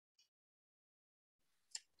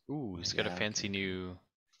Ooh, he's got a Yeah, fancy new.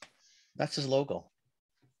 That's his logo.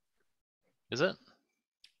 Is it?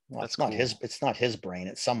 Well, That's it's not his. cool. It's not his brain.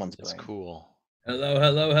 It's someone's That's brain. cool. Hello,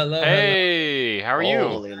 hello, hello, hello. Hey, how are you?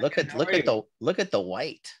 Holy, look at How are you? the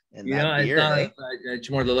white in You that know, it's beard, not. eh? I just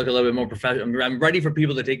wanted to look a little bit more professional. I'm ready for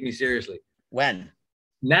people to take me seriously. When?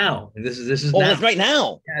 Now, this is Oh, now. it's right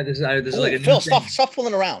now. Yeah, this is Oh, like a new Phil, thing. stop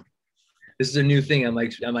fooling around. This is a new thing. I'm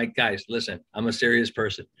like, guys, listen, I'm a serious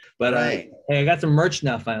person. But Right. hey, I got some merch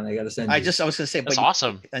now. Finally, I got to send you. I was gonna say, That's but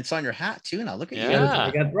awesome. It's on your hat too. Now look at Yeah. I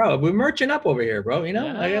got, bro. We're merching up over here, bro. You know,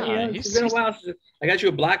 Yeah, it's been a while. I got you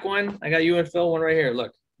a black one. I got you and Phil one right here.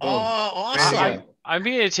 Look. Oh, Boom. awesome! I'm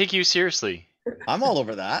beginning to take you seriously. I'm all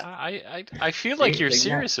over that. I feel like you're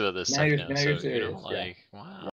serious about this stuff now. So, serious. like, wow.